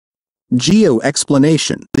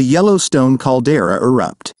Geo-explanation: the Yellowstone caldera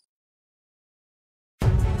erupt.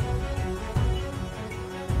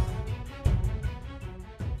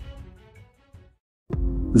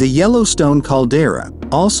 The Yellowstone caldera,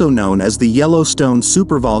 also known as the Yellowstone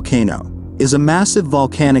Supervolcano, is a massive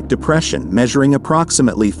volcanic depression measuring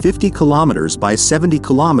approximately 50 kilometers by 70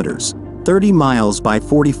 kilometers, 30 miles by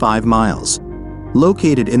 45 miles,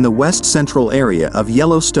 located in the west-central area of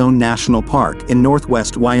Yellowstone National Park in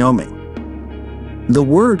northwest Wyoming. The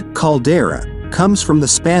word caldera comes from the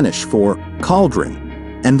Spanish for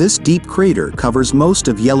cauldron, and this deep crater covers most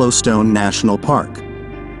of Yellowstone National Park.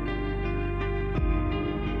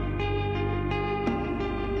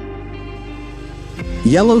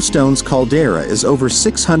 Yellowstone's caldera is over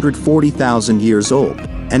 640,000 years old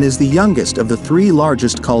and is the youngest of the three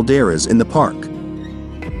largest calderas in the park.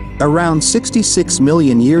 Around 66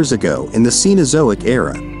 million years ago in the Cenozoic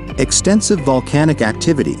era, extensive volcanic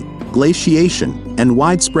activity, glaciation, and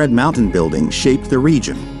widespread mountain building shaped the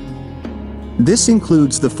region. This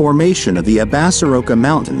includes the formation of the Abasaroka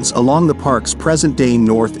Mountains along the park's present-day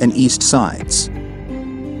north and east sides.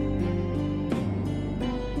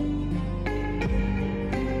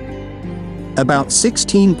 About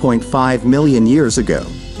 16.5 million years ago,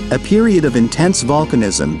 a period of intense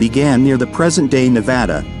volcanism began near the present-day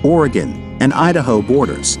Nevada, Oregon, and Idaho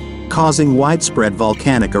borders, causing widespread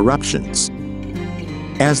volcanic eruptions.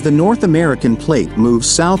 As the North American plate moves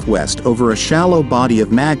southwest over a shallow body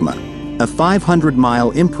of magma, a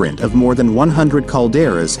 500-mile imprint of more than 100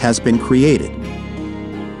 calderas has been created.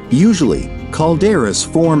 Usually, calderas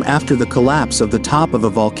form after the collapse of the top of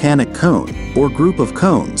a volcanic cone, or group of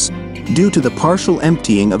cones, due to the partial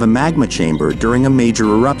emptying of a magma chamber during a major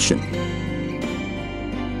eruption.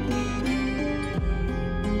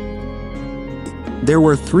 There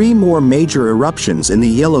were three more major eruptions in the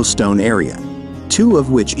Yellowstone area, two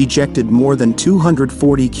of which ejected more than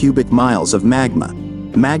 240 cubic miles of magma,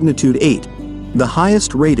 magnitude 8, the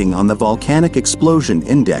highest rating on the Volcanic Explosion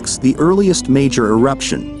Index. The earliest major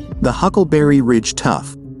eruption, the Huckleberry Ridge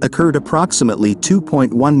Tuff, occurred approximately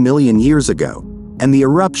 2.1 million years ago, and the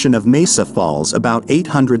eruption of Mesa Falls about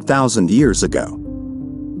 800,000 years ago.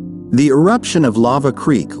 The eruption of Lava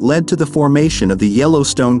Creek led to the formation of the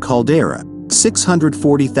Yellowstone caldera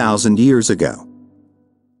 640,000 years ago.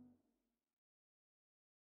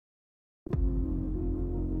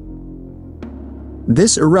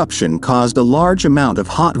 This eruption caused a large amount of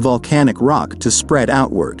hot volcanic rock to spread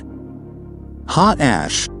outward. Hot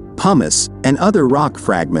ash, pumice, and other rock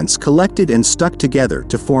fragments collected and stuck together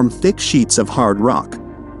to form thick sheets of hard rock.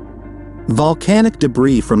 Volcanic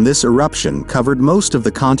debris from this eruption covered most of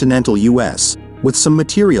the continental U.S., with some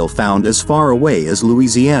material found as far away as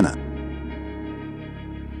Louisiana.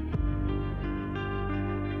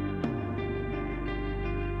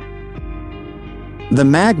 The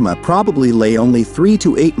magma probably lay only 3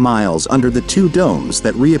 to 8 miles under the two domes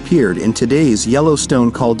that reappeared in today's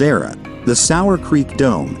Yellowstone caldera, the Sour Creek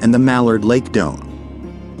Dome and the Mallard Lake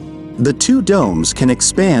Dome. The two domes can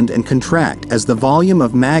expand and contract as the volume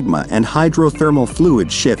of magma and hydrothermal fluid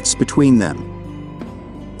shifts between them.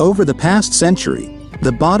 Over the past century,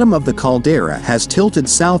 the bottom of the caldera has tilted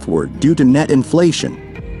southward due to net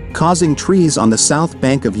inflation, causing trees on the south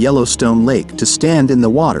bank of Yellowstone Lake to stand in the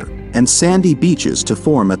water and sandy beaches to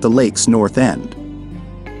form at the lake's north end.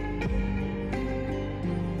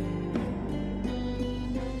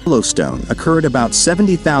 Yellowstone occurred about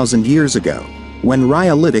 70,000 years ago, when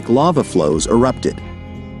rhyolitic lava flows erupted.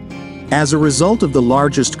 As a result of the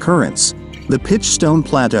largest currents, the Pitchstone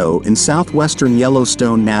Plateau in southwestern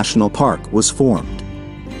Yellowstone National Park was formed.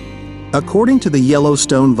 According to the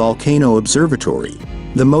Yellowstone Volcano Observatory,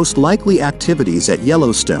 the most likely activities at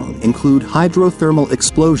Yellowstone include hydrothermal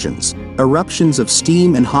explosions, eruptions of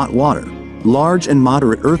steam and hot water, large and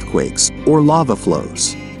moderate earthquakes, or lava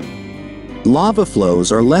flows. Lava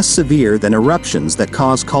flows are less severe than eruptions that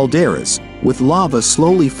cause calderas, with lava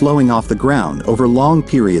slowly flowing off the ground over long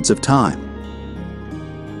periods of time.